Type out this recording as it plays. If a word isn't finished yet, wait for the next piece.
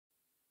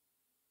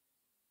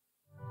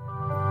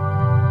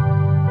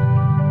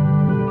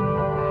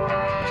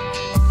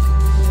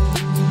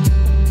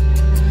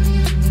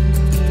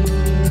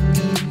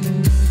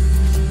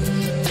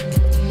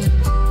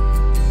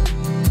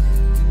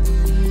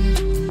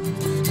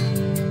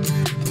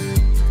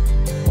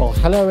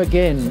hello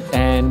again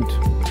and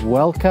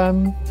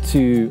welcome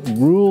to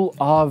Rule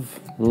of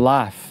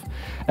Life,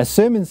 a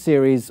sermon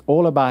series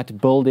all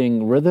about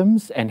building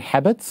rhythms and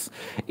habits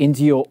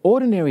into your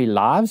ordinary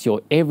lives,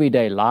 your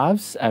everyday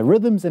lives,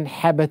 rhythms and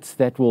habits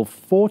that will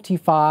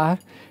fortify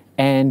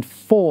and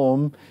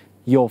form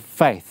your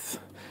faith.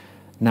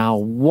 Now,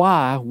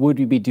 why would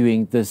we be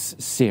doing this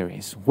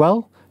series?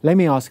 Well, let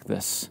me ask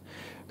this.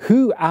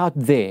 Who out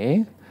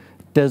there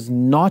does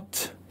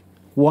not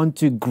want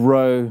to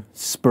grow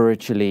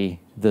spiritually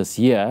this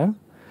year?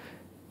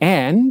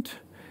 And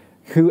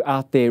who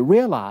out there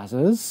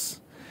realizes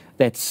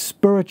that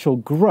spiritual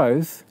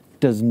growth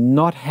does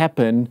not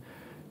happen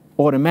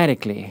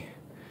automatically?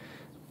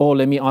 Or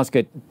let me ask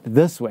it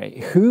this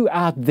way. Who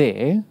out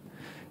there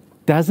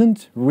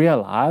doesn't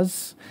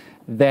realize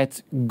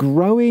that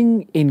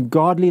growing in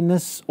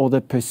godliness or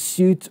the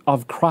pursuit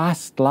of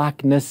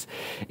Christ-likeness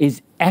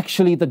is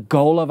actually the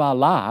goal of our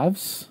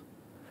lives,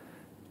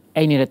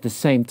 and yet at the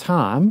same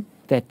time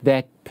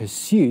that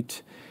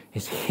pursuit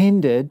is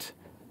hindered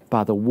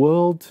by the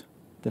world,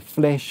 the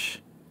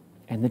flesh,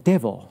 and the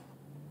devil?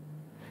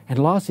 And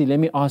lastly, let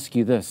me ask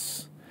you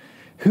this.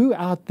 Who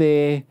out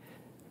there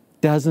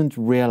doesn't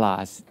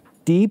realize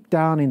deep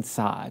down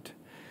inside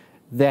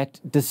that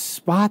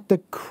despite the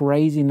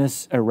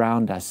craziness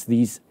around us,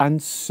 these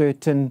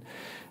uncertain,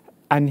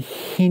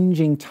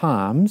 unhinging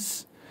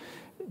times,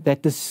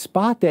 that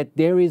despite that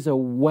there is a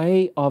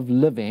way of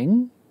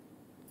living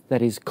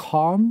that is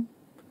calm,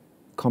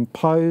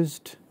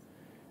 composed,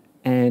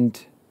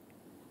 and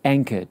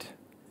anchored?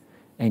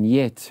 And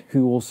yet,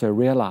 who also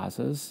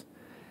realizes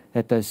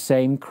that those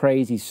same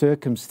crazy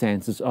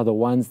circumstances are the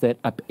ones that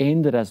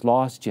upended us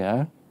last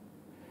year,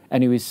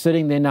 and who is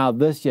sitting there now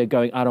this year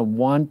going, I don't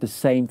want the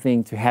same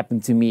thing to happen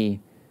to me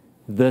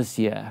this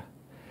year.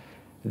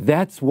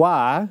 That's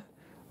why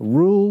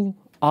Rule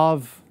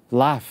of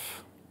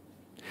Life.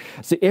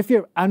 So if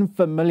you're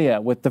unfamiliar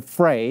with the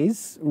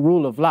phrase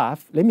rule of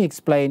life, let me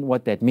explain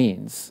what that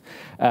means,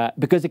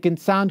 because it can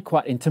sound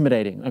quite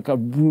intimidating, like a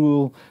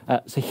rule.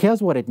 So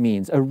here's what it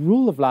means. A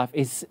rule of life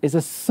is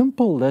a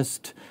simple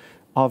list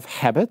of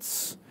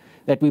habits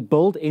that we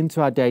build into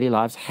our daily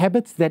lives,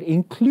 habits that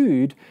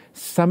include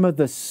some of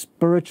the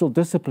spiritual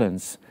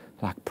disciplines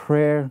like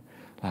prayer,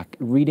 like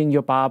reading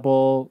your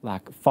Bible,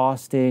 like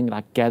fasting,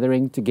 like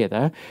gathering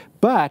together.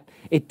 But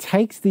it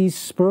takes these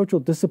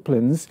spiritual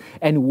disciplines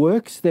and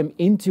works them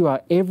into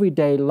our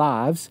everyday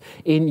lives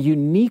in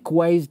unique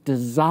ways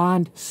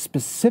designed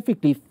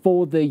specifically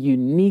for the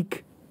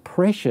unique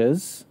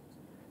pressures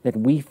that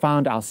we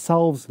found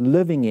ourselves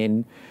living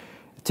in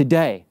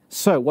today.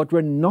 So what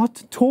we're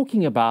not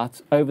talking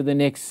about over the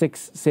next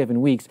 6-7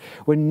 weeks,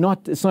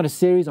 it's not a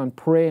series on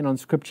prayer and on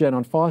scripture and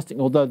on fasting,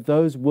 although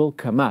those will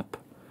come up.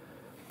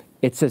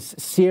 It's a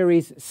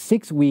series,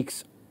 6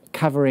 weeks,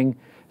 covering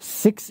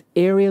 6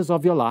 areas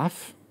of your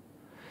life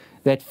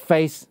that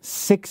face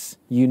 6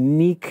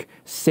 unique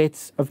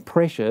sets of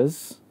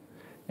pressures,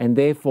 and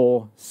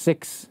therefore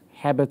 6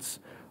 habits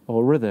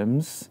or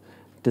rhythms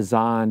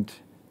designed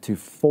to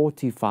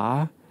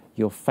fortify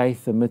your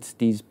faith amidst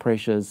these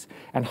pressures,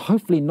 and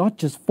hopefully not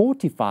just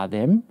fortify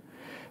them,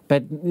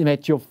 but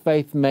that your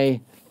faith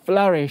may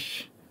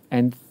flourish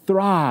and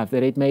thrive,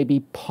 that it may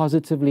be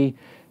positively,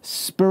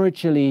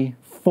 spiritually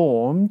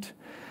formed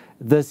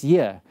this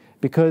year.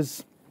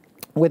 Because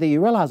whether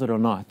you realize it or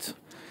not,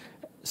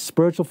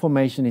 spiritual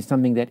formation is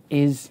something that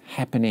is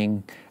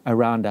happening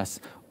around us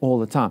all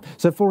the time.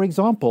 So for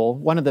example,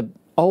 one of the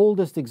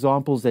oldest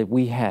examples that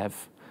we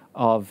have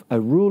of a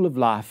rule of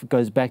life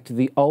goes back to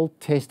the Old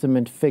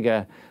Testament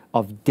figure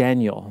of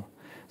Daniel.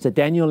 So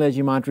Daniel, as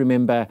you might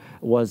remember,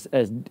 was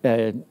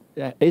an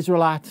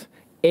Israelite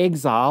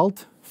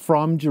exiled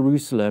from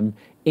Jerusalem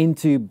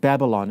into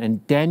Babylon.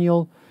 And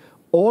Daniel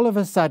all of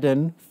a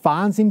sudden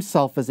finds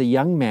himself as a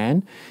young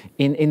man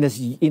in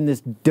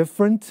this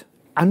different,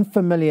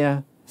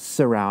 unfamiliar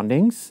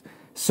surroundings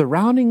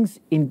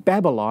in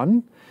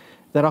Babylon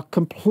that are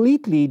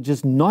completely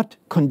just not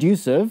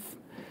conducive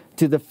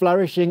to the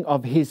flourishing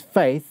of his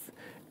faith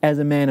as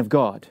a man of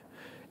God.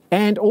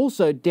 And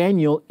also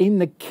Daniel in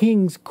the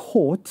king's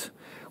court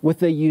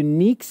with a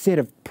unique set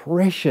of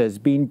pressures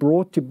being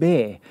brought to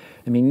bear.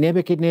 I mean,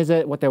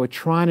 Nebuchadnezzar, what they were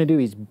trying to do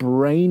is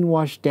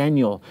brainwash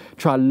Daniel,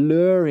 try to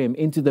lure him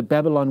into the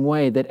Babylon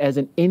way, that as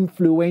an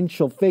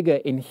influential figure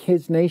in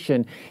his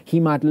nation, he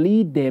might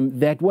lead them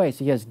that way.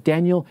 So he has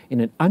Daniel in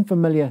an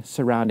unfamiliar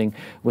surrounding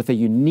with a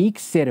unique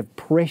set of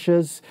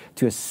pressures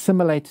to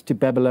assimilate to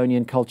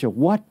Babylonian culture.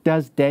 What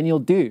does Daniel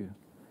do?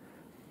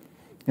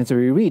 And so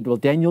we read, well,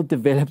 Daniel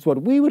develops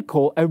what we would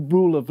call a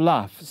rule of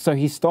life. So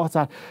he starts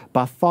out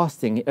by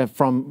fasting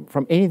from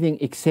anything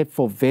except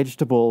for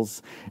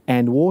vegetables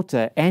and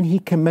water, and he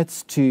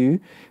commits to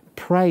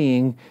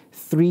praying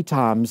 3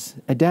 times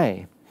a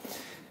day.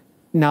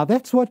 Now,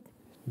 that's what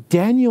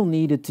Daniel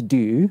needed to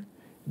do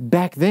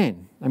back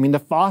then. I mean, the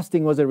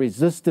fasting was a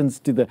resistance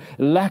to the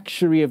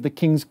luxury of the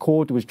king's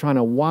court. It was trying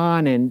to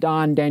wine and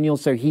dine Daniel,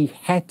 so he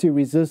had to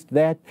resist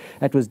that.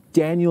 That was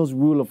Daniel's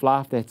rule of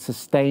life that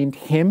sustained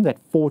him, that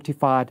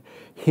fortified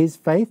his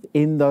faith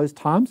in those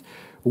times.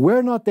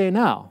 We're not there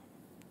now.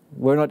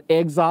 We're not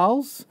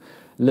exiles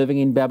living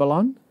in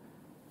Babylon.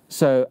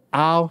 So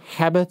our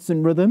habits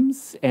and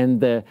rhythms and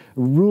the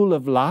rule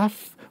of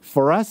life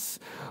for us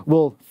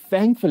will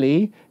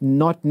thankfully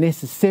not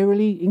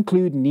necessarily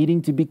include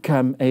needing to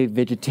become a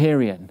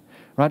vegetarian,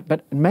 right?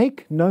 But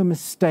make no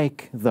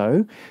mistake,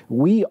 though,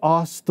 we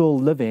are still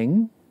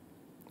living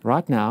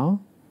right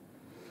now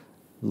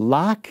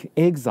like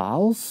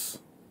exiles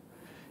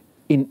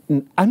in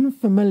an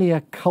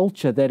unfamiliar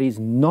culture that is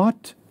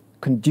not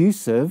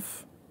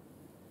conducive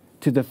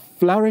to the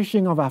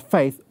flourishing of our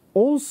faith,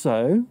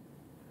 also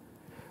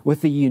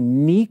with a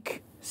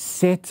unique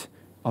set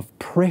of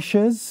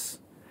pressures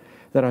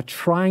that are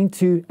trying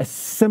to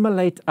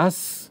assimilate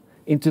us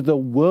into the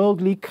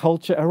worldly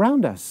culture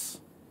around us.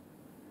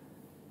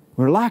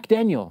 We're like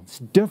Daniel. It's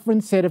a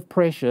different set of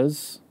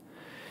pressures,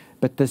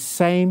 but the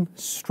same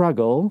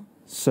struggle.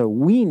 So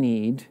we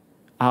need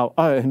our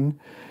own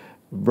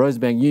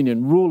Rosebank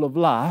Union rule of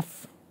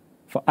life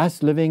for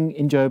us living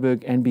in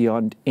Joburg and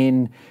beyond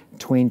in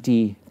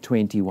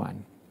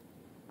 2021.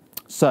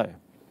 So,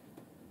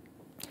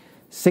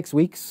 6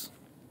 weeks,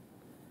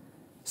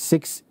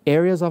 6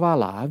 areas of our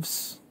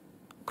lives,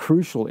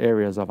 crucial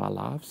areas of our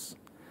lives,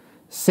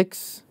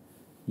 6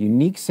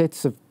 unique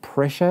sets of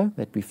pressure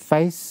that we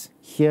face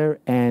here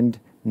and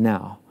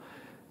now,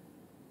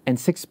 and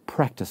 6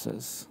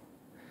 practices.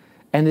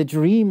 And the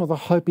dream or the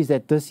hope is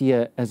that this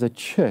year, as a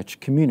church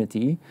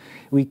community,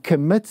 we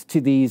commit to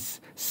these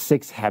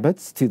 6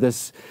 habits, to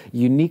this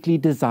uniquely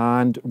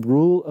designed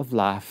rule of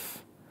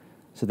life,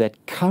 so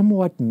that come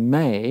what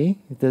may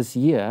this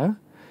year,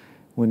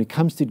 when it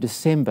comes to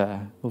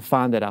December, we'll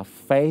find that our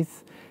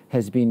faith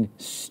has been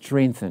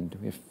strengthened.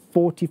 We've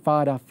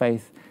fortified our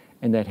faith,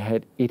 and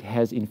that it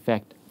has in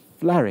fact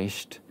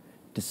flourished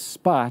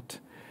despite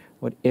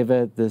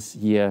whatever this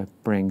year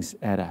brings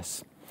at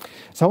us.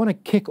 So I want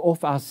to kick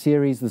off our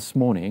series this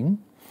morning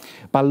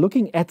by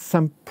looking at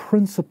some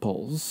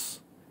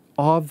principles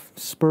of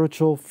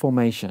spiritual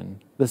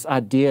formation. This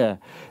idea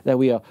that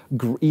we are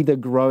either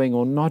growing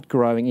or not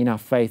growing in our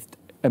faith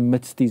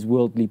amidst these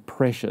worldly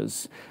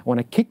pressures. I want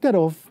to kick that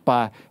off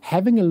by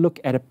having a look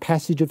at a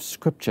passage of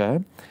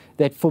Scripture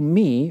that for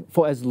me,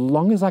 for as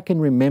long as I can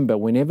remember,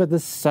 whenever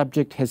this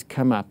subject has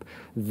come up,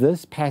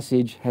 this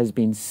passage has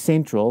been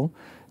central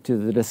to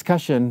the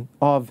discussion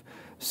of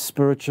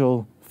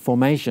spiritual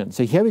formation.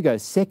 So here we go,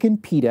 2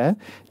 Peter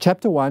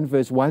chapter 1,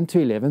 verse 1 to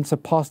 11. So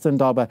Pastor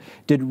Ndaba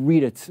did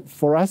read it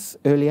for us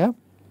earlier,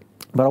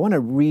 but I want to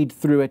read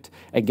through it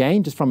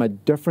again, just from a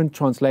different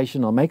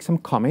translation. I'll make some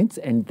comments,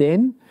 and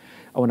then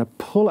I want to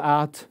pull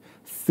out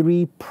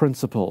 3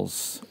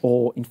 principles,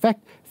 or in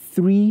fact,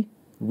 3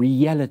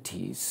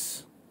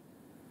 realities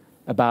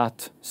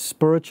about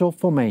spiritual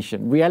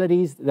formation.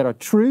 Realities that are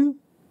true,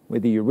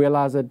 whether you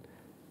realize it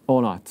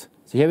or not.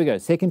 So here we go,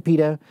 2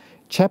 Peter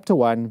chapter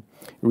 1,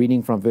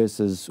 reading from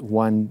verses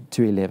 1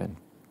 to 11.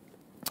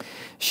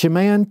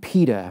 Shimon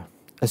Peter,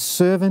 a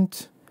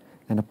servant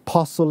and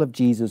apostle of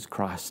Jesus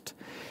Christ,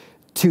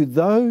 to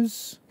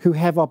those who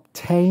have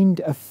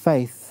obtained a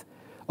faith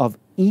of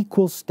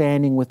equal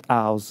standing with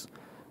ours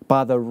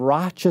by the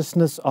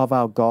righteousness of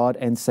our God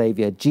and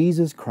Savior,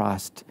 Jesus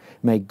Christ,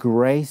 may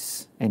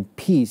grace and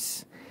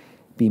peace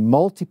be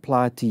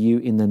multiplied to you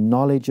in the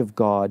knowledge of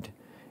God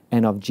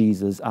and of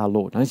Jesus our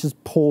Lord. Now let's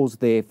just pause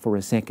there for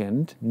a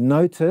second.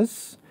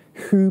 Notice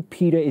who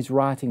Peter is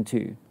writing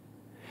to.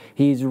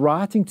 He is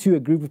writing to a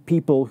group of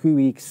people who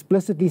he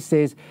explicitly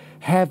says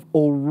have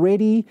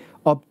already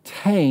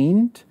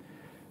obtained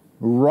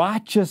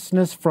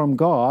righteousness from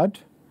God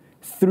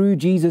through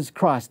Jesus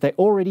Christ. They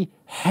already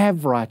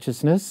have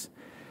righteousness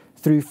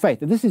through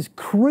faith. And this is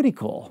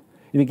critical.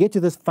 We get to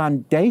this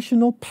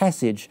foundational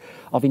passage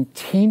of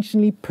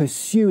intentionally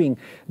pursuing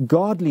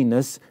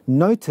godliness.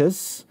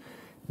 Notice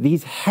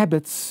these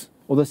habits,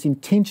 or this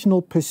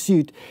intentional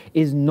pursuit,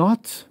 is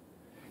not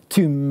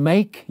to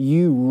make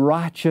you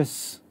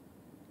righteous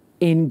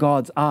in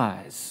God's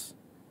eyes.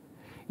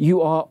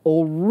 You are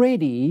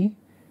already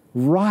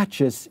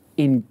righteous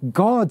in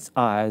God's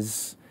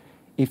eyes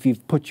if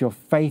you've put your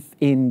faith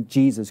in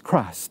Jesus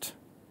Christ.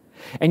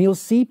 And you'll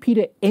see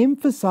Peter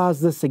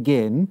emphasize this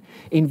again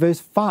in verse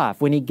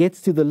 5 when he gets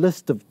to the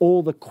list of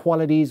all the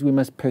qualities we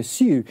must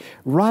pursue.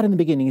 Right in the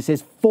beginning, he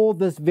says, for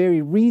this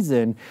very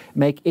reason,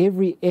 make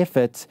every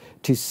effort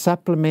to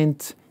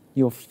supplement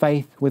your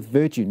faith with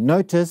virtue.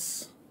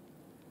 Notice,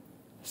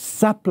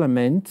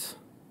 supplement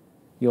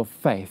your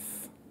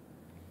faith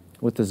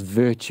with this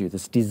virtue,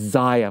 this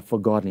desire for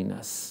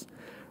godliness.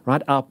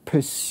 Right? Our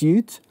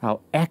pursuit, our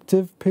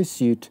active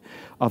pursuit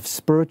of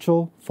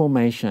spiritual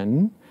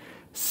formation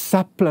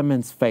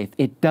supplements faith.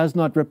 It does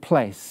not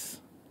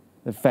replace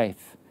the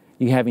faith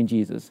you have in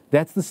Jesus.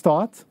 That's the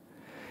start.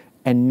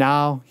 And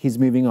now he's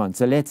moving on.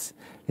 So let's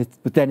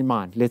With that in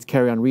mind, let's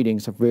carry on reading.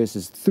 So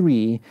verses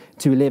 3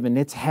 to 11,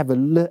 let's have a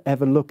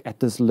look at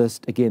this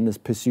list again, this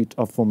pursuit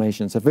of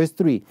formation. So verse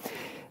 3,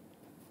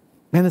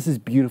 man, this is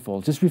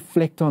beautiful. Just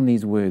reflect on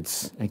these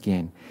words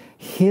again.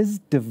 His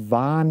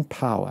divine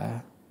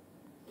power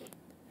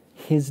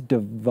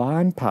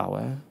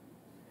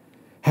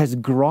has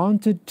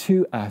granted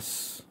to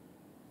us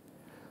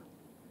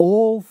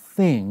all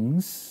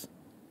things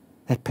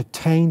that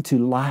pertain to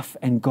life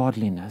and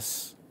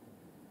godliness,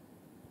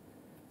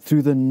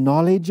 through the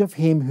knowledge of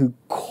Him who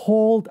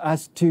called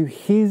us to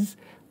His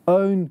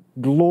own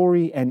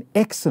glory and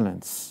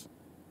excellence,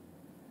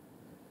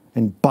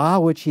 and by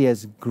which He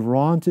has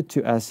granted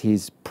to us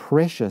His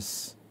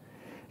precious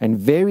and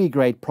very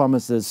great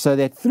promises, so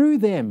that through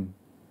them,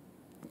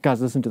 guys,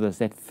 listen to this,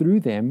 that through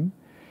them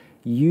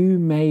you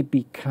may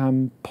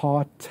become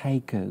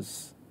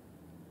partakers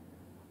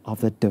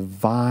of the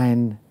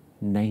divine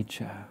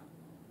nature,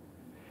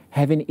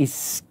 having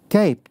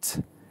escaped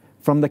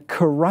from the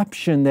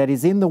corruption that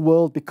is in the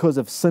world because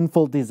of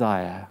sinful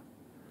desire.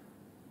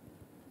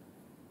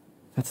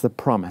 That's the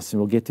promise, and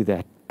we'll get to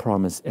that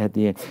promise at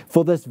the end.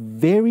 For this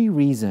very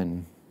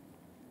reason,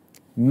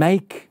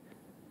 make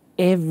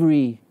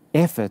every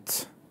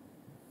effort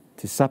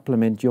to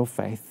supplement your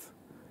faith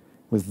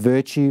with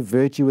virtue,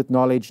 virtue with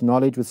knowledge,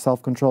 knowledge with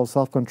self-control,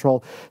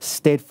 self-control,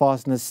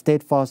 steadfastness,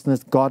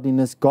 steadfastness,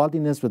 godliness,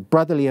 godliness with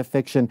brotherly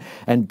affection,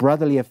 and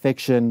brotherly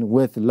affection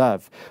with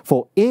love.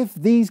 For if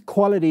these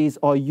qualities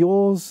are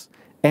yours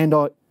and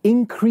are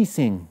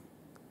increasing,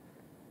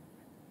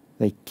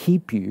 they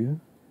keep you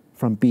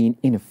from being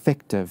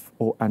ineffective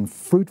or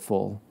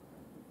unfruitful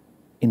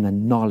in the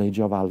knowledge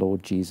of our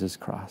Lord Jesus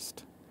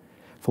Christ.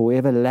 For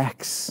whoever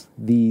lacks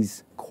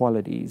these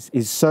qualities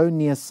is so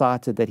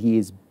nearsighted that he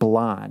is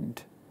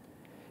blind,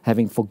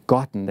 having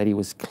forgotten that he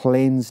was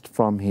cleansed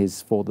from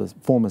his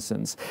former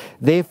sins.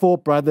 Therefore,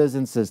 brothers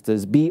and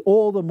sisters, be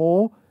all the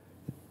more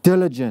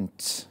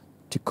diligent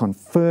to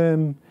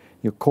confirm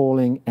your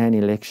calling and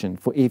election.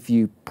 For if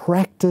you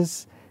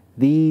practice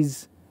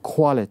these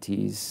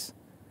qualities,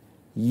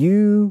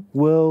 you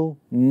will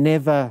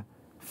never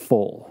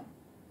fall.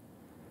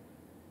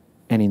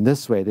 And in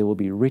this way, there will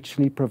be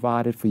richly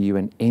provided for you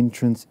an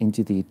entrance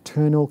into the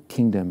eternal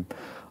kingdom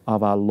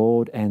of our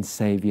Lord and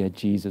Savior,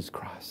 Jesus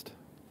Christ.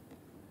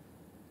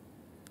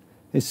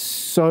 There's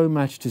so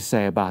much to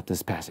say about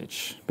this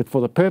passage. But for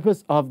the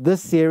purpose of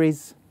this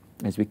series,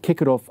 as we kick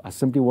it off, I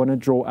simply want to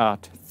draw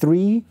out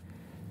 3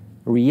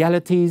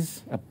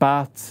 realities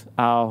about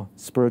our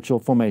spiritual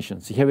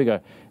formation. So here we go.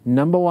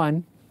 Number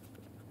 1,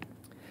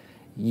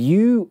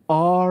 you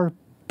are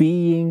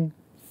being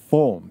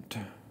formed.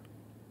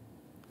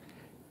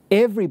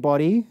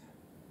 Everybody,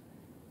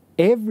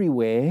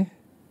 everywhere,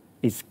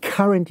 is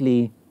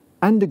currently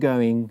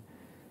undergoing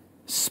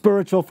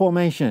spiritual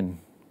formation.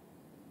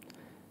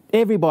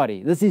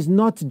 Everybody. This is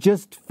not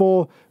just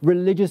for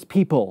religious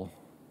people.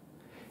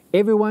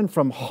 Everyone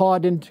from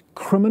hardened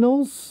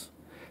criminals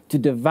to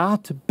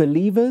devout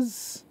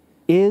believers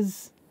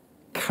is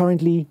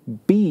currently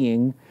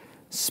being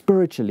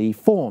spiritually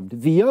formed.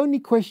 The only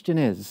question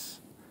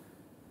is,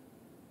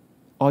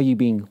 are you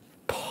being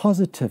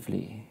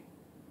positively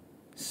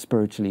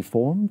spiritually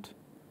formed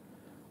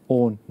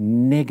or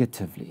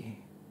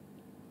negatively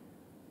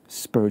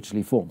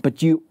spiritually formed?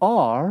 But you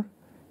are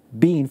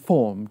being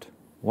formed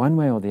one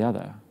way or the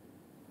other.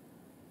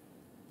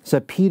 So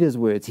Peter's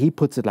words, he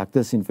puts it like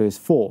this in verse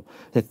 4,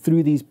 that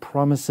through these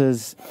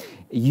promises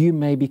you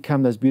may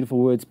become, those beautiful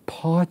words,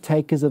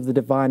 partakers of the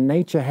divine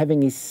nature,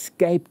 having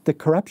escaped the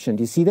corruption.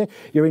 Do you see that?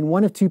 You're in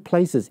one of 2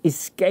 places,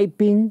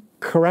 escaping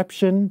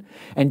corruption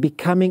and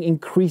becoming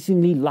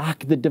increasingly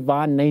like the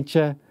divine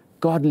nature,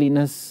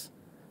 godliness.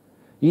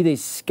 Either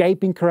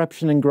escaping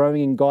corruption and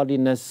growing in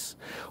godliness,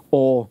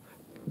 or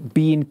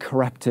being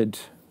corrupted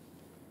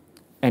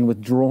and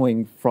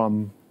withdrawing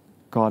from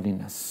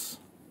godliness.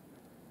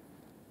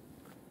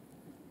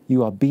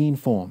 You are being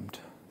formed.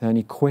 The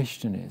only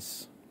question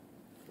is,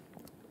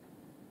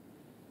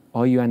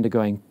 are you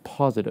undergoing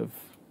positive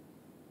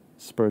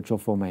spiritual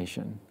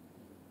formation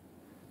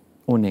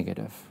or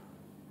negative?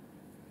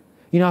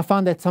 You know, I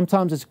find that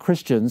sometimes as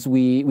Christians,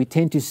 we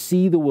tend to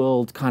see the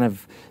world kind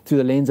of through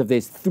the lens of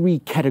there's 3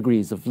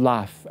 categories of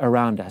life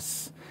around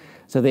us.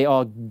 So there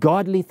are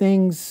godly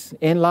things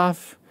in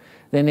life,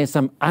 then there's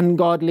some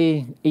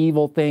ungodly,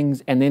 evil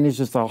things, and then there's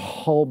just a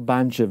whole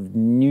bunch of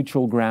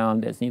neutral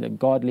ground that's neither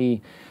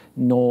godly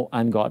nor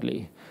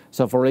ungodly.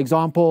 So for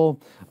example,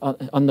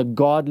 on the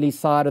godly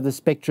side of the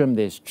spectrum,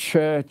 there's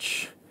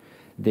church,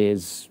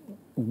 there's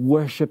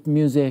worship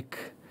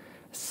music,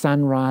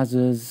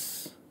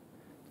 sunrises,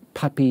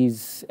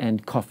 puppies,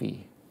 and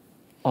coffee.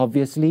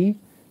 Obviously,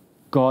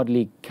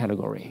 godly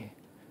category.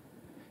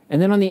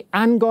 And then on the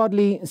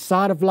ungodly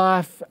side of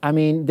life, I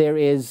mean, there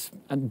is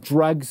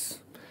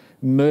drugs,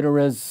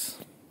 murderers,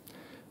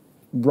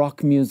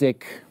 rock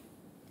music,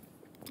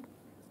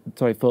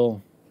 sorry,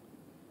 Phil,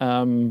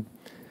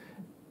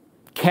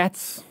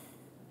 cats,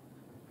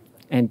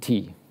 and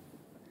tea.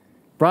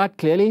 Right,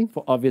 clearly,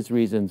 for obvious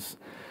reasons,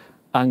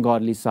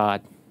 ungodly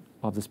side.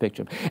 of the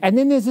spectrum. And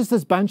then there's just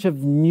this bunch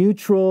of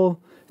neutral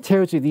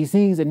territory. These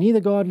things are neither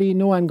godly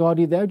nor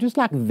ungodly. They're just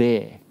like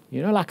there,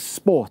 like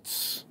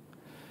sports.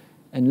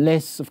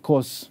 Unless, of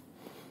course,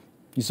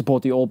 you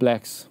support the All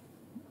Blacks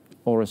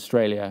or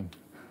Australia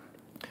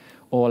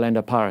or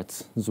Orlando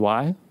Pirates. That's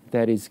why.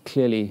 That is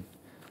clearly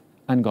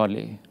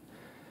ungodly.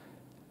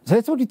 So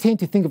that's what we tend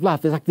to think of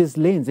life. There's like this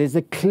lens.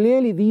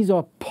 Clearly these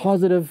are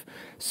positive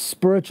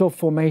spiritual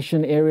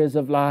formation areas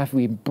of life.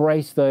 We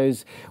embrace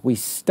those. We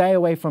stay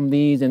away from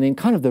these. And then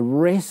kind of the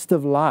rest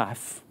of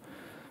life,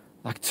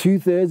 like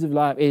 2/3 of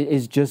life,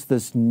 is just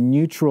this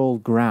neutral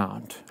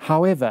ground.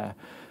 However,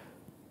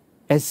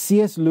 as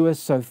C.S. Lewis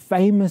so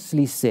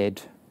famously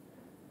said,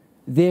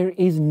 there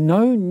is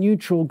no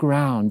neutral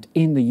ground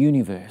in the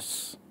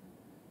universe.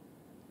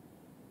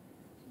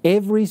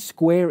 Every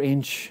square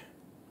inch,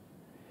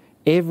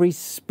 every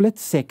split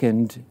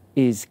second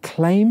is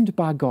claimed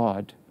by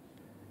God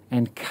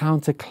and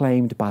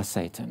counterclaimed by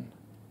Satan.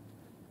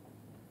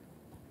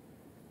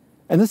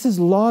 And this is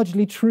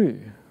largely true.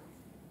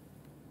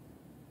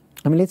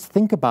 I mean, let's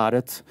think about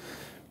it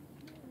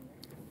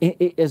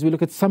as we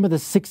look at some of the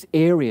 6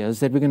 areas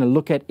that we're going to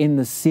look at in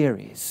the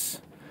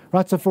series.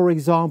 Right, so for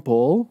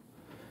example,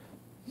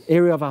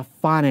 area of our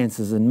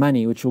finances and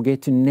money, which we'll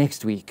get to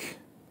next week.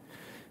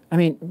 I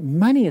mean,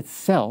 money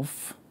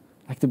itself,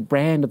 like the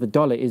brand of the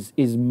dollar,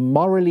 is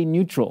morally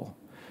neutral.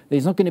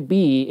 There's not going to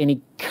be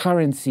any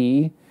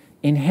currency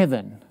in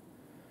heaven.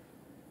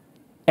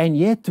 And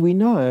yet we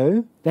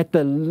know that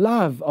the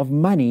love of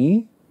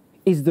money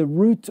is the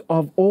root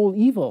of all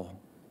evil.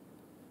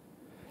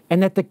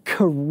 And that the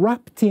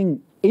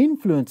corrupting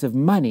influence of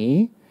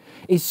money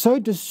is so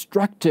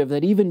destructive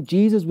that even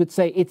Jesus would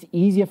say it's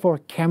easier for a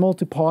camel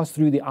to pass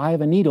through the eye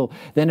of a needle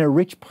than a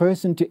rich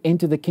person to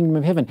enter the kingdom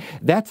of heaven.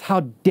 That's how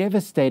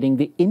devastating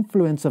the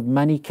influence of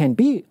money can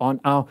be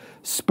on our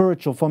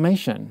spiritual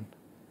formation.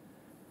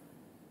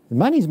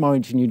 Money is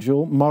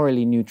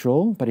morally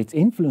neutral, but its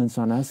influence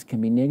on us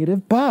can be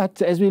negative. But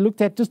as we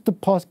looked at just the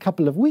past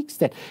couple of weeks,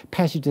 that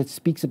passage that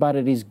speaks about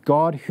it is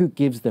God who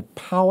gives the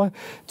power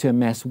to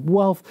amass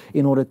wealth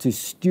in order to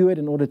steward,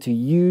 in order to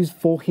use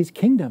for his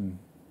kingdom.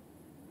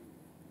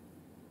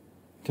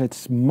 So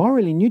it's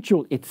morally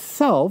neutral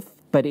itself,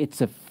 but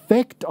its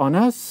effect on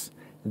us,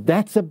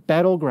 that's a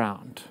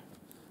battleground.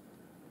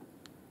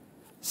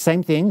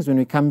 Same things when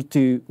we come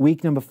to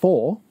week number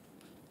 4,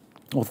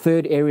 or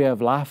third area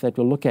of life that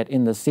we'll look at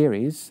in this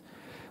series.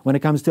 When it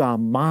comes to our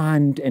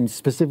mind, and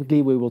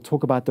specifically we will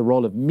talk about the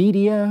role of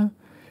media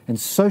and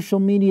social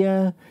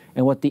media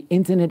and what the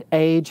internet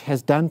age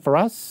has done for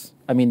us.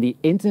 I mean, the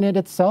internet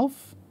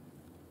itself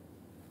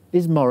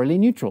is morally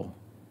neutral.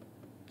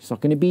 There's not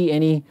going to be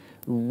any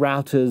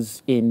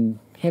routers in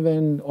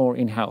heaven or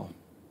in hell.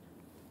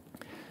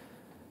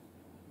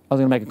 I was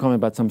going to make a comment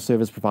about some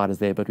service providers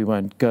there, but we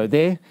won't go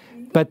there.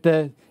 But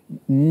the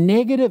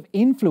negative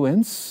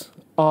influence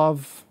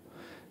of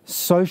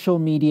social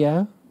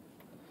media,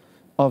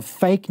 of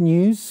fake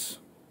news,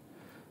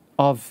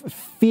 of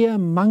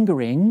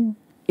fear-mongering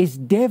is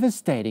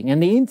devastating.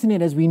 And the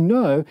internet, as we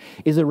know,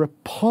 is a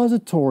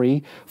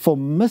repository for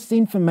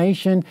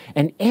misinformation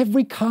and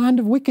every kind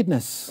of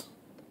wickedness.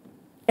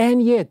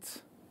 And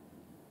yet,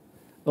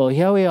 well,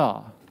 here we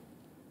are,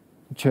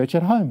 church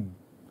at home.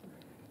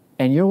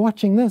 And you're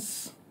watching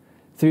this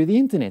through the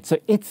internet. So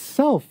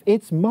itself,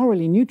 it's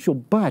morally neutral,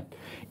 but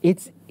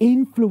its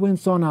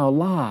influence on our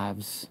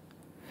lives,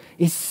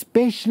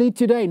 especially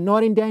today,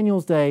 not in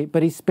Daniel's day,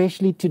 but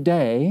especially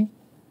today,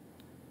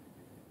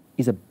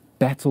 is a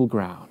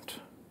battleground.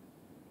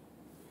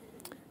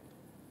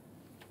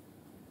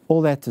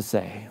 All that to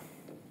say,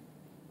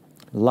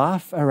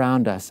 life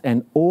around us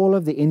and all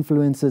of the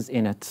influences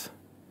in it,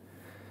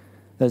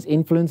 those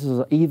influences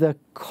are either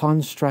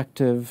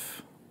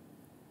constructive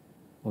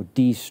or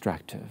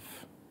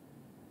destructive.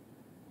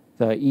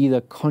 They're either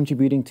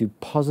contributing to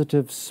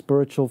positive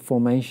spiritual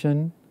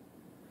formation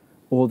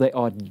or they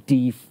are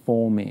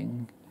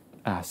deforming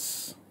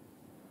us.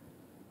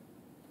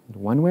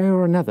 One way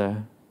or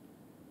another,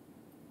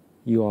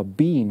 you are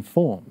being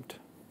formed.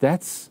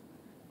 That's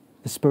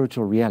the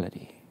spiritual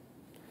reality.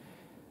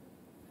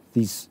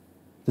 This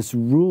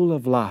rule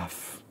of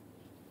life,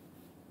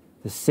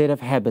 the set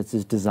of habits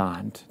is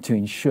designed to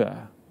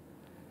ensure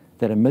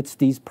that amidst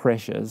these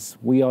pressures,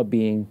 we are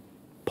being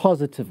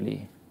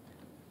positively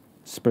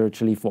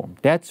spiritually formed.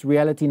 That's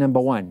reality number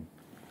 1.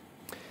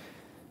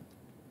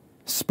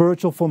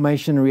 Spiritual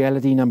formation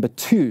reality number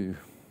 2.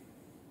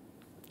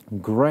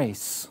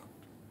 Grace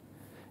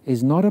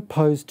is not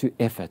opposed to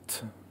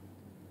effort.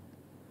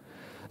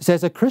 So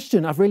as a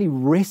Christian, I've really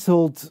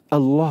wrestled a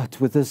lot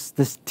with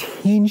this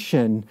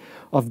tension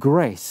of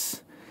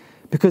grace.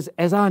 Because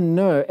as I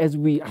know,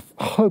 I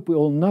hope we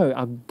all know,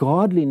 our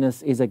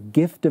godliness is a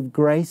gift of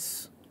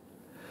grace.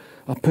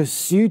 A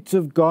pursuit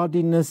of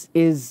godliness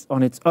is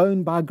on its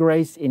own by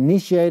grace,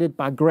 initiated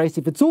by grace.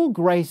 If it's all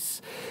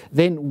grace,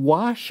 then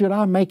why should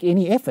I make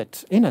any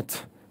effort in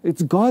it?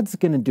 It's God's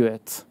going to do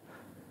it.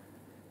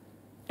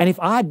 And if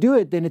I do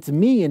it, then it's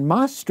me and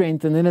my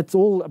strength, and then it's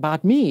all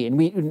about me. And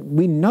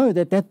we know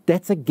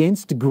that's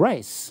against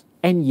grace.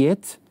 And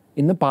yet,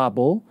 in the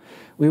Bible,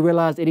 we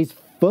realize it is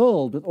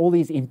filled with all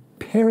these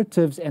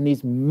imperatives and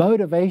these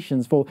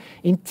motivations for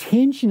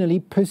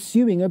intentionally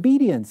pursuing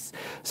obedience.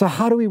 So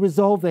how do we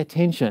resolve that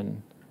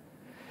tension?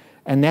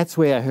 And that's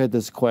where I heard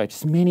this quote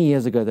just many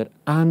years ago that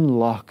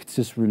unlocked,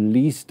 just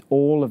released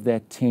all of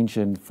that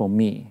tension for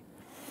me.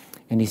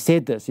 And he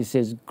said this, he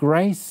says,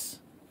 grace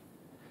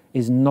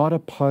is not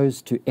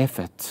opposed to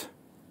effort.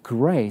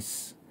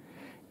 Grace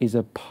is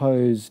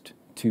opposed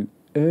to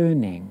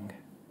earning.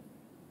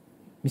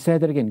 Let me say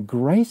that again.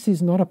 Grace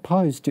is not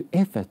opposed to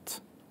effort.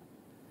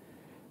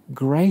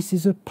 Grace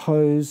is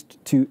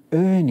opposed to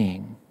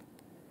earning.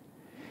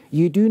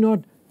 You do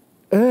not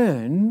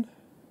earn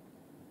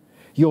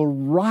your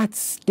right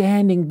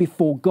standing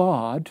before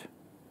God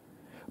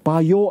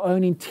by your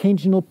own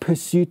intentional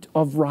pursuit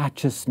of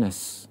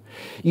righteousness.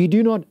 You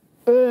do not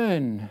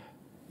earn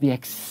the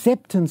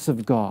acceptance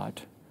of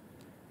God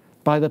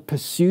by the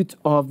pursuit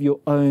of your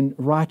own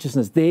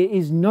righteousness. There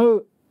is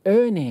no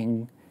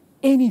earning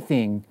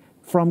anything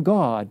from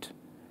God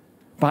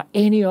by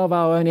any of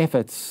our own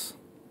efforts.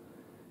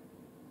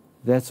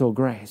 That's all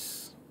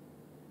grace.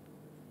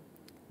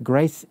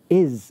 Grace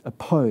is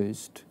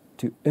opposed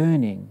to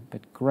earning,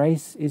 but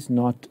grace is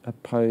not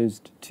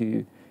opposed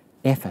to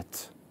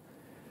effort,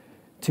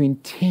 to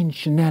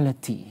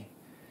intentionality,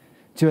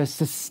 to a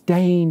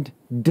sustained,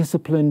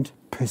 disciplined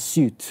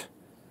pursuit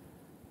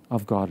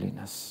of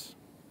godliness.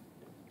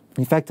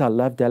 In fact, I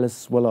love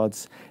Dallas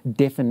Willard's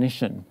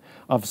definition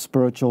of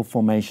spiritual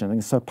formation. I think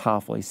it's so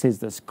powerful. He says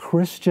this: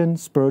 Christian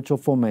spiritual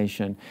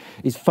formation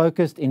is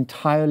focused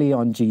entirely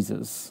on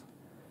Jesus.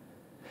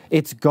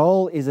 Its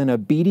goal is an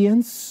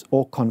obedience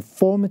or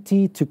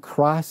conformity to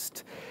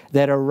Christ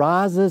that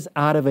arises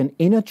out of an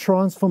inner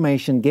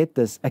transformation, get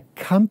this,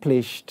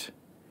 accomplished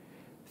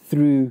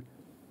through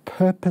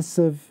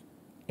purposive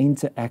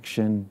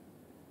interaction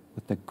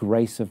with the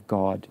grace of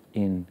God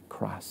in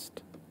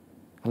Christ.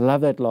 I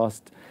love those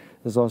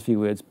last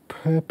few words.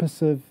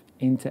 Purposive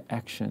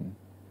interaction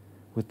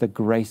with the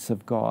grace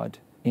of God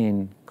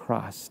in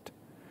Christ.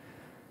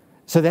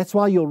 So that's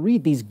why you'll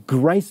read these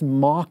grace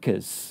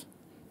markers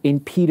in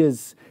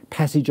Peter's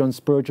passage on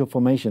spiritual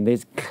formation.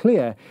 There's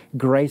clear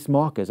grace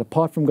markers.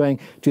 Apart from going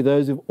to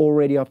those who've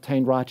already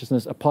obtained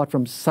righteousness, apart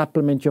from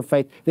supplement your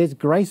faith, there's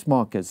grace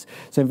markers.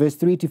 So in verse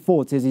 3 to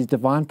 4, it says His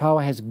divine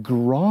power has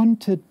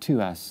granted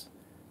to us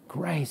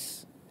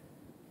grace,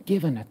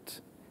 given it,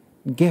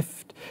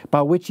 gift,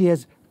 by which He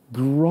has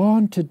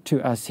granted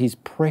to us His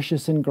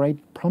precious and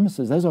great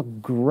promises. Those are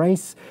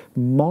grace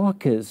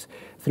markers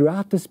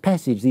throughout this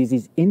passage.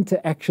 These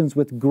interactions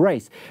with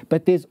grace.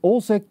 But there's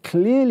also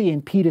clearly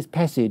in Peter's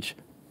passage,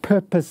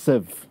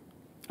 purposive.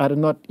 I did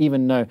not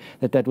even know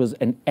that was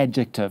an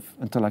adjective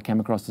until I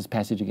came across this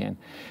passage again.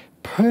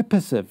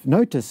 Purposive.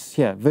 Notice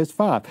here, verse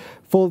 5.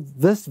 For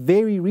this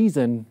very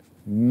reason,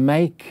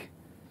 make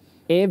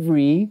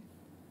every,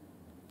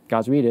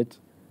 guys read it,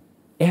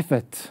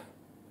 effort.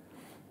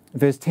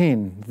 Verse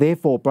 10,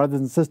 therefore, brothers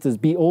and sisters,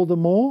 be all the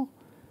more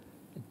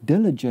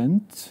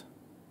diligent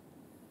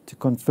to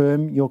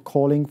confirm your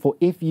calling, for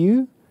if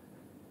you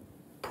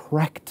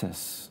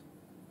practice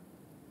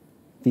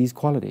these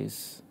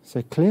qualities.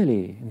 So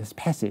clearly in this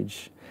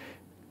passage,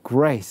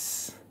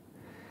 grace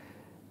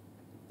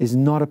is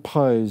not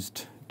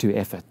opposed to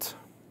effort.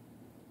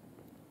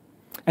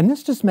 And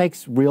this just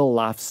makes real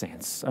life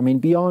sense. I mean,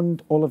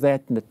 beyond all of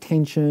that and the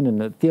tension and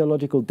the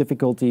theological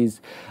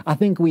difficulties, I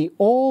think we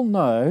all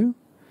know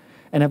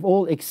and have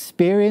all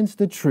experienced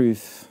the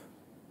truth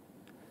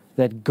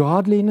that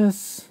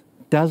godliness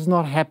does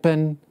not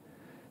happen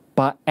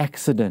by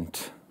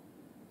accident.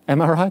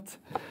 Am I right?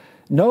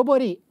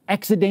 Nobody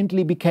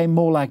accidentally became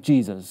more like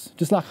Jesus.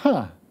 Just like,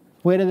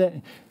 where did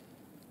that?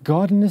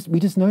 Godliness,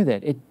 we just know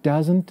that. It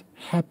doesn't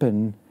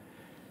happen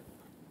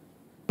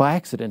by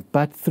accident,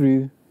 but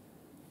through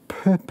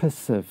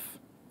purposive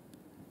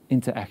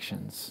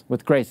interactions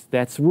with grace.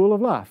 That's rule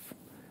of life.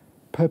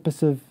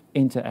 Purposive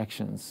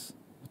interactions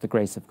with the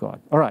grace of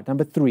God. All right,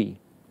 number 3.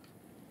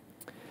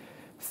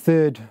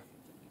 Third,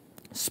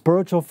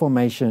 spiritual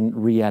formation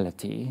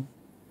reality.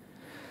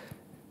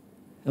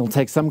 It'll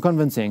take some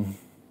convincing.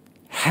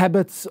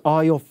 Habits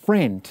are your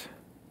friend.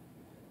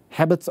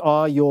 Habits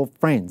are your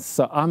friends.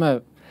 So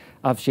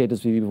I've shared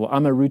this with you before.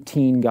 I'm a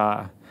routine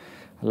guy.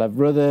 I love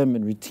rhythm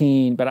and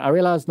routine, but I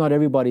realize not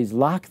everybody's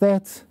like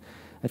that.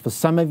 And for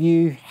some of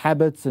you,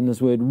 habits and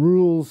this word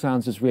rule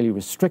sounds just really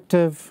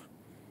restrictive.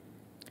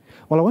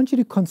 Well, I want you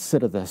to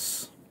consider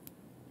this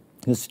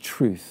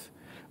truth.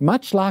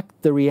 Much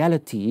like the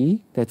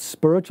reality that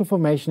spiritual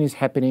formation is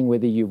happening,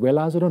 whether you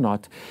realize it or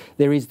not,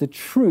 there is the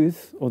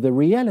truth or the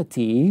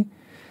reality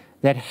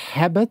that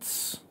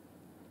habits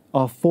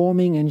are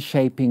forming and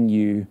shaping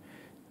you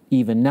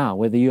even now,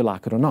 whether you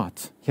like it or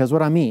not. Here's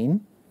what I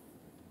mean.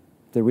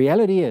 The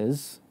reality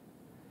is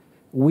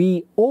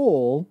we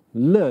all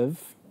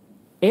live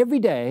every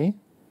day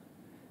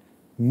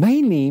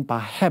mainly by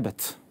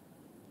habit.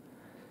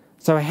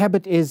 So a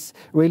habit is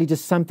really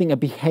just something, a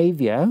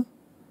behavior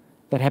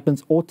that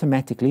happens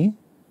automatically.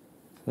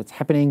 That's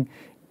happening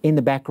in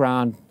the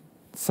background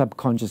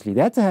subconsciously.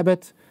 That's a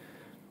habit.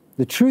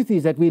 The truth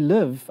is that we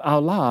live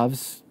our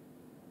lives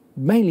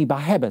mainly by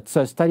habit.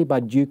 So a study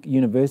by Duke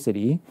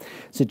University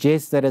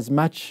suggests that as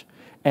much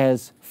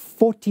as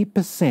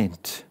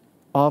 40%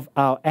 of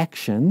our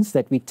actions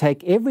that we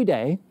take every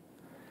day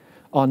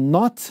are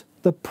not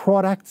the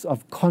products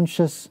of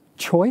conscious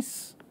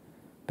choice,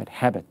 but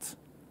habit.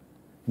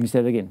 Let me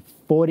say that again.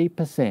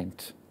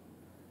 40%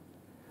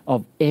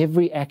 of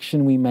every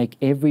action we make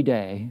every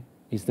day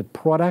is the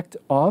product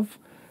of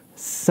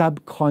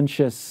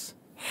subconscious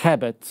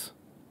habit,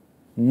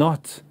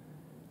 not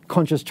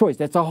conscious choice.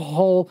 That's a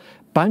whole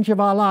bunch of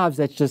our lives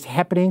that's just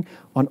happening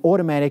on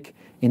automatic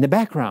in the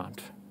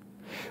background,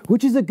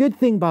 which is a good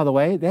thing, by the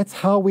way. That's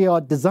how we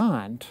are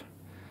designed.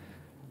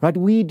 Right?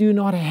 We do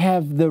not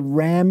have the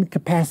RAM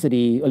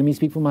capacity, or let me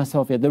speak for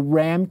myself here, the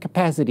RAM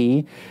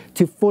capacity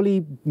to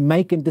fully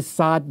make and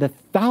decide the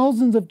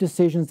thousands of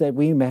decisions that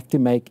we have to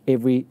make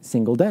every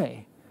single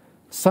day.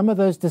 Some of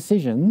those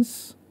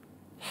decisions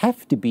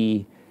have to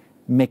be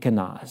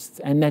mechanized,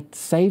 and that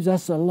saves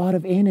us a lot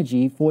of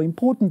energy for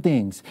important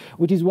things,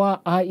 which is why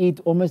I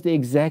eat almost the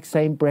exact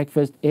same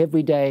breakfast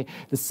every day,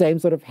 the same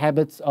sort of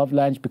habits of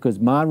lunch, because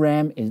my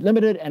RAM is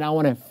limited and I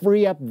want to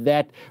free up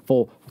that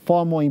for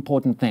far more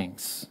important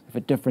things. I have a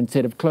different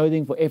set of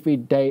clothing for every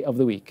day of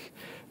the week.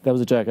 That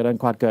was a joke. I don't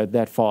quite go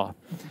that far.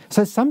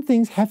 So some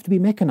things have to be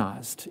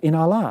mechanized in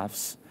our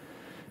lives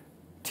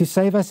to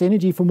save us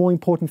energy for more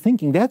important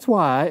thinking. That's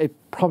why it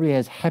probably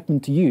has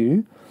happened to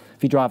you.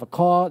 If you drive a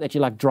car that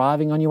you're like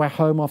driving on your way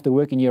home after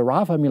work and you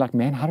arrive home, you're like,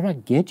 man, how did I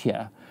get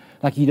here?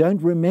 Like you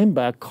don't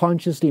remember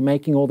consciously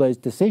making all those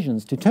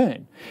decisions to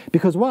turn.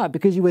 Because why?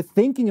 Because you were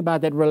thinking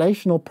about that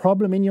relational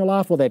problem in your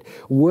life or that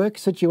work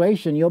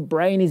situation. Your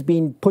brain is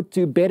being put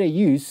to better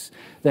use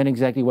than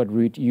exactly what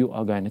route you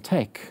are going to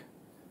take.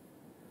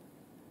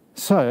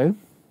 So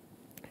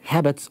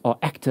habits are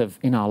active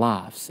in our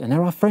lives and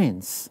they're our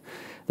friends.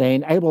 They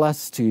enable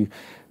us to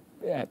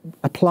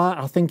apply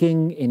our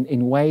thinking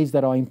in ways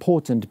that are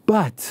important,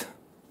 but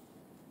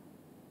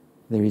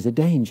there is a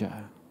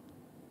danger.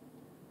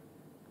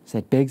 So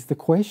it begs the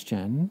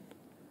question,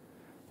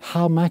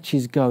 how much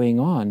is going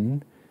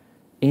on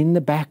in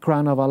the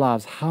background of our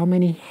lives? How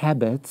many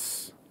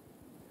habits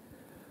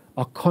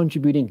are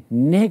contributing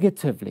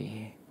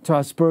negatively to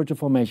our spiritual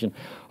formation,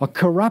 are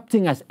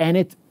corrupting us, and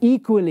it's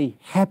equally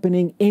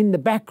happening in the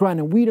background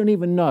and we don't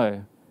even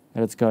know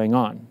that it's going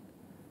on?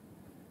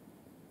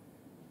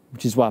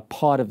 Which is why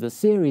part of the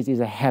series is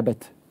a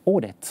habit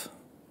audit.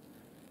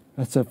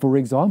 So, for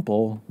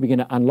example, we're going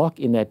to unlock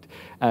in that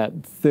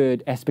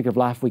third aspect of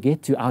life we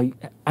get to our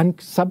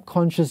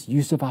subconscious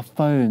use of our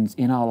phones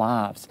in our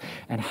lives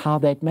and how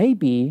that may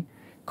be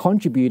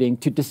contributing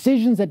to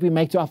decisions that we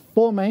make to our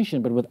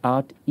formation, but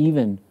without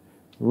even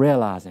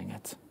realizing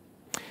it.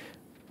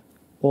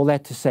 All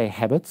that to say,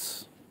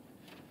 habits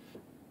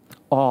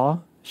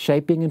are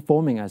shaping and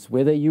forming us,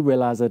 whether you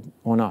realize it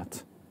or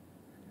not.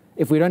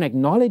 If we don't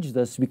acknowledge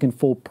this, we can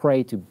fall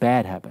prey to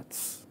bad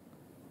habits.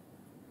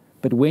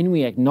 But when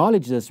we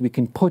acknowledge this, we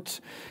can put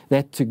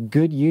that to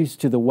good use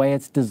to the way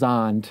it's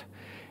designed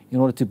in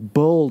order to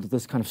build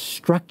this kind of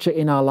structure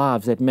in our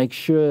lives that makes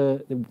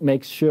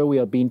sure we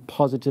are being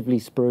positively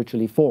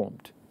spiritually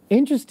formed.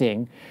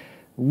 Interesting,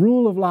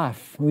 rule of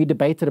life. We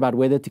debated about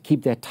whether to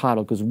keep that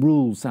title because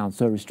rule sounds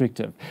so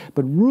restrictive.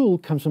 But rule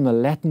comes from the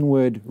Latin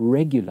word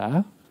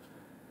regula,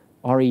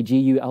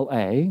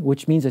 R-E-G-U-L-A,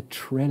 which means a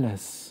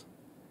trellis.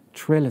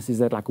 Trellis is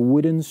that like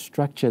wooden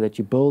structure that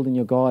you build in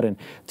your garden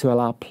to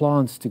allow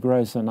plants to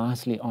grow so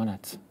nicely on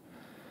it.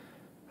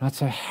 Right?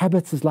 So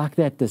habits is like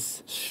that,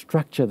 this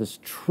structure, this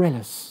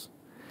trellis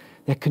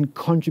that can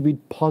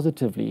contribute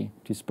positively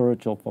to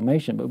spiritual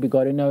formation, but we've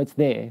got to know it's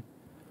there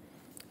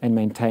and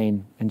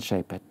maintain and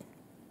shape it.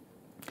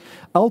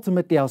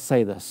 Ultimately, I'll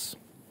say this,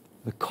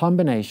 the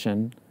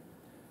combination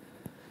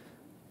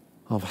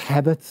of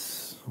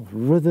habits, of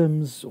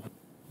rhythms, or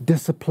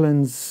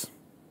disciplines,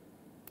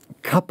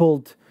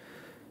 coupled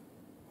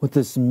with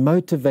this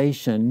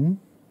motivation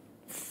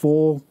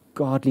for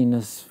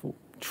godliness, for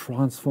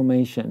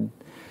transformation,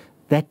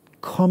 that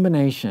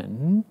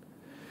combination,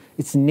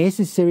 it's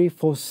necessary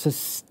for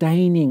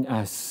sustaining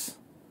us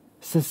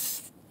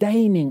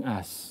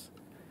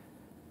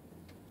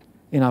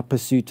in our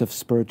pursuit of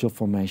spiritual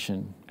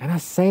formation. And I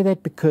say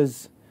that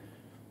because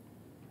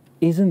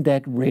isn't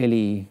that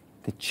really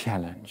the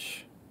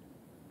challenge?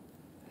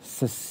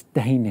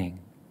 Sustaining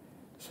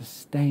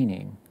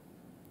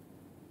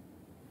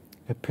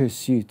a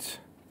pursuit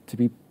to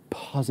be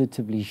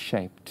positively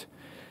shaped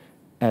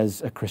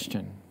as a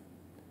Christian.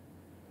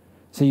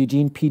 So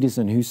Eugene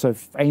Peterson, who so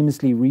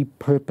famously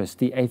repurposed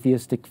the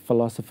atheistic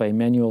philosopher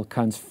Immanuel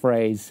Kant's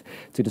phrase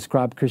to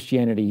describe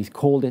Christianity, he's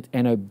called it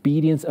a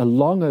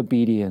long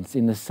obedience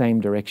in the same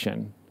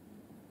direction.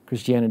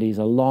 Christianity is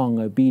a long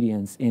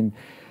obedience in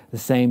the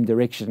same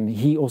direction.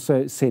 He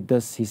also said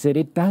this, he said,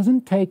 it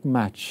doesn't take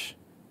much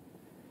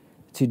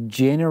to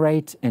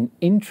generate an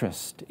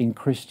interest in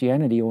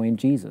Christianity or in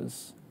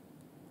Jesus.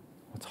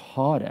 What's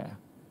harder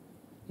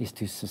is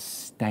to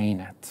sustain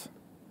it.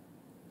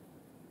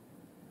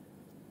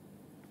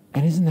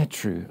 And isn't that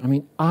true? I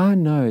mean, I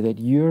know that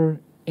you're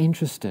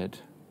interested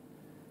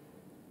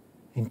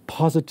in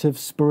positive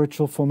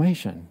spiritual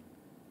formation.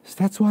 So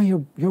that's why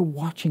you're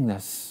watching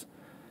this.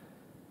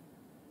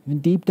 Even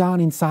deep down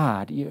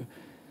inside, you're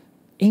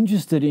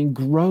interested in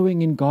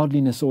growing in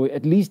godliness, or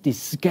at least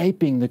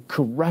escaping the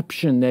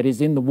corruption that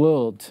is in the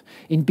world,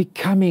 in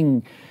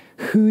becoming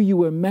who you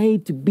were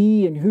made to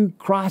be and who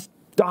Christ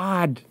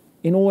died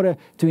in order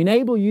to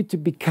enable you to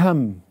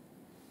become.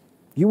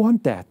 You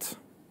want that.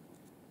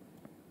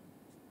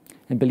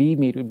 And believe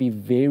me, it would be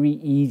very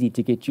easy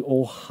to get you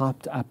all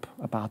hyped up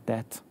about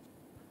that.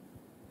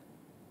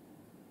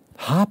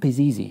 Hype is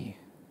easy.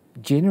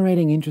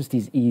 Generating interest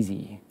is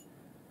easy.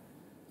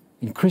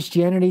 In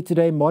Christianity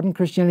today, modern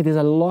Christianity, there's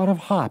a lot of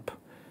hype.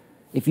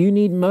 If you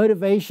need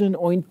motivation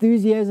or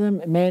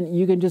enthusiasm, man,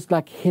 you can just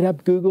hit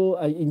up Google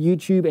and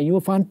YouTube and you will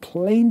find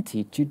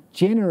plenty to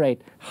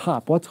generate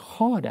hype. What's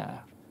harder?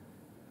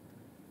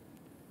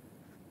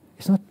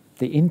 It's not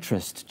the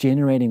interest,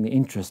 generating the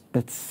interest,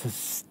 but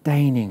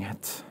sustaining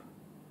it.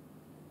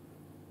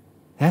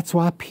 That's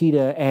why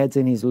Peter adds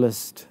in his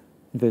list,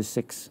 verse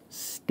 6,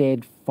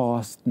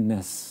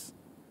 steadfastness.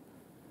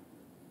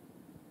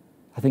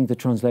 I think the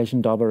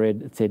translation Daba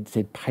read, it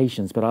said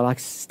patience, but I like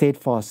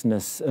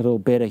steadfastness a little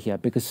better here,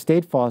 because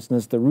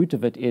steadfastness, the root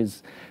of it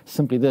is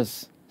simply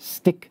this: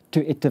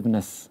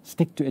 stick-to-itiveness.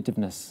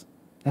 Stick-to-itiveness.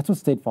 That's what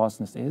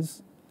steadfastness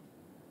is.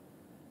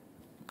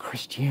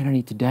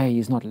 Christianity today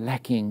is not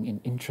lacking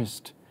in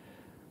interest,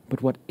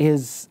 but what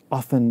is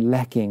often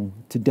lacking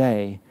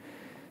today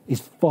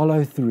is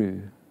follow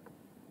through,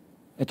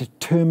 a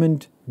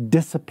determined,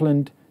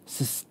 disciplined,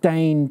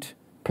 sustained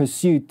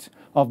pursuit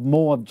of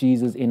more of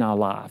Jesus in our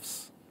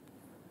lives.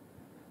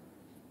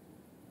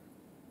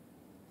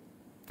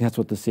 That's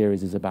what the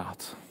series is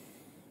about.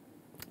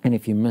 And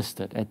if you missed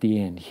it at the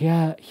end,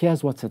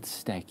 here's what's at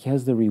stake.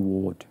 Here's the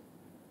reward.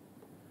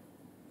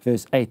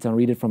 Verse 8, I'll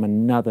read it from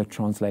another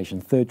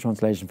translation, third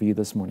translation for you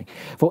this morning.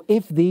 For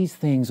if these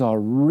things are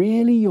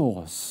really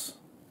yours,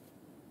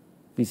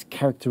 these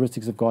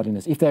characteristics of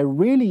godliness, if they're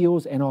really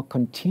yours and are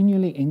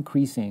continually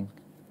increasing,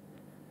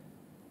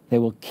 they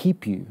will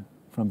keep you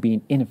from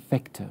being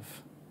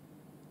ineffective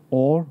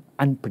or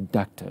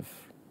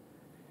unproductive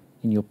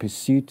in your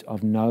pursuit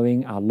of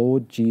knowing our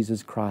Lord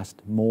Jesus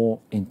Christ more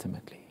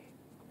intimately.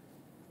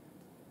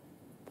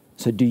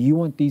 So do you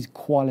want these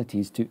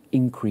qualities to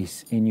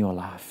increase in your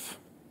life?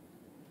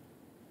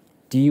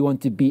 Do you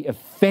want to be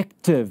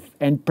effective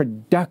and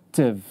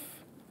productive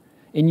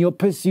in your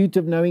pursuit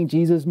of knowing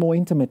Jesus more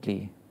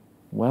intimately?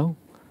 Well,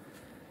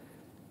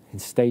 then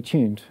stay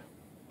tuned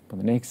for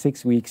the next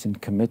 6 weeks and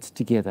commit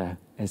together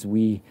as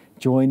we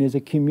join as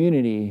a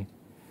community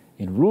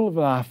in Rule of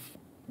Life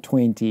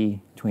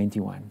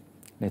 2021.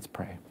 Let's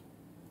pray.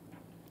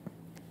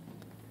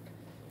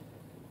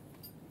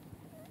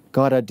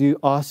 God, I do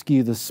ask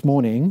you this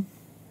morning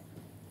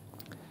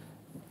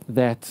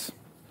that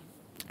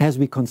as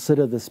we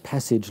consider this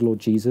passage, Lord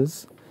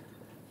Jesus,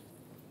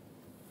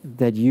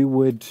 that you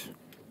would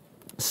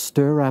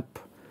stir up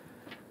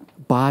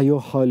by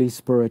your Holy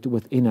Spirit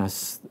within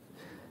us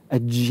a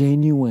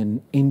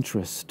genuine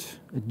interest,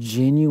 a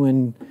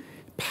genuine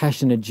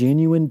passion, a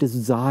genuine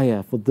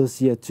desire for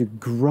this year to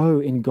grow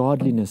in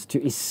godliness,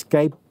 to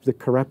escape the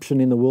corruption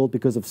in the world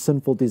because of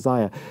sinful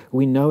desire.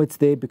 We know it's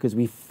there because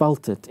we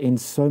felt it in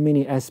so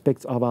many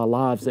aspects of our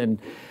lives, and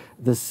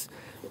this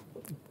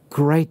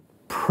great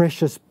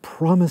precious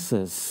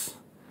promises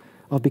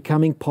of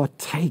becoming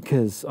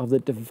partakers of the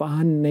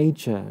divine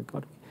nature.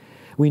 God,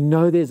 we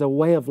know there's a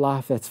way of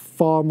life that's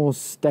far more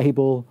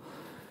stable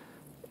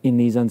in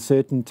these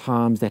uncertain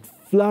times, that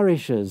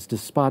flourishes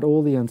despite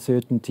all the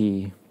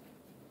uncertainty,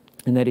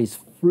 and that is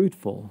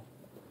fruitful.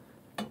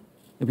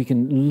 That we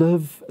can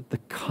live the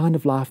kind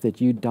of life that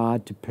you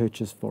died to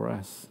purchase for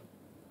us.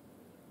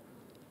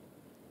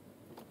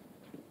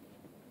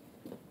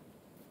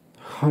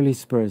 Holy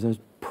Spirit, I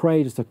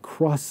pray just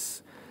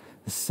across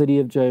the city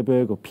of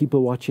Joburg, or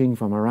people watching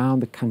from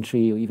around the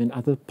country or even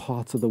other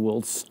parts of the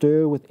world,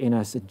 stir within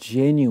us a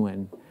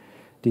genuine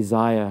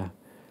desire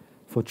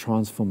for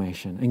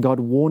transformation. And God,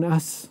 warn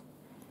us,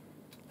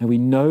 and we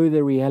know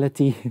the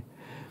reality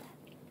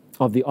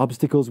of the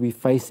obstacles we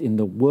face in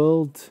the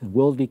world,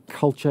 worldly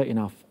culture, in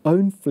our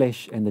own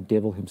flesh, and the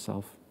devil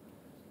himself.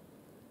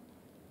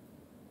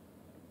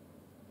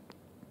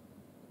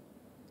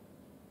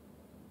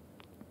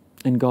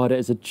 And God,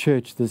 as a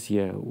church this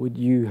year, would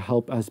you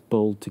help us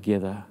build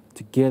together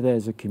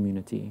as a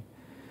community,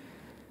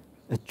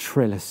 a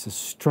trellis, a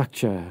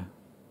structure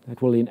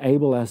that will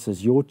enable us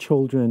as your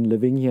children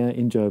living here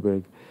in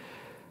Joburg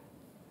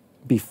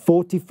be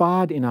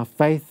fortified in our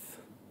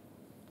faith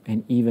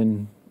and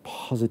even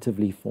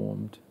positively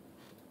formed.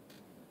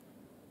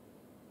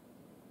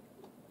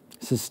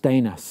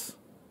 Sustain us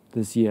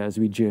this year as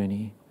we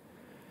journey,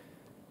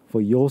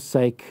 for your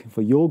sake,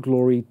 for your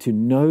glory, to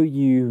know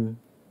you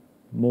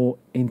more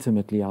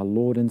intimately our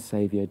Lord and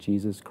Savior,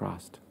 Jesus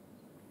Christ.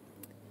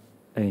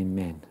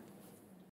 Amen.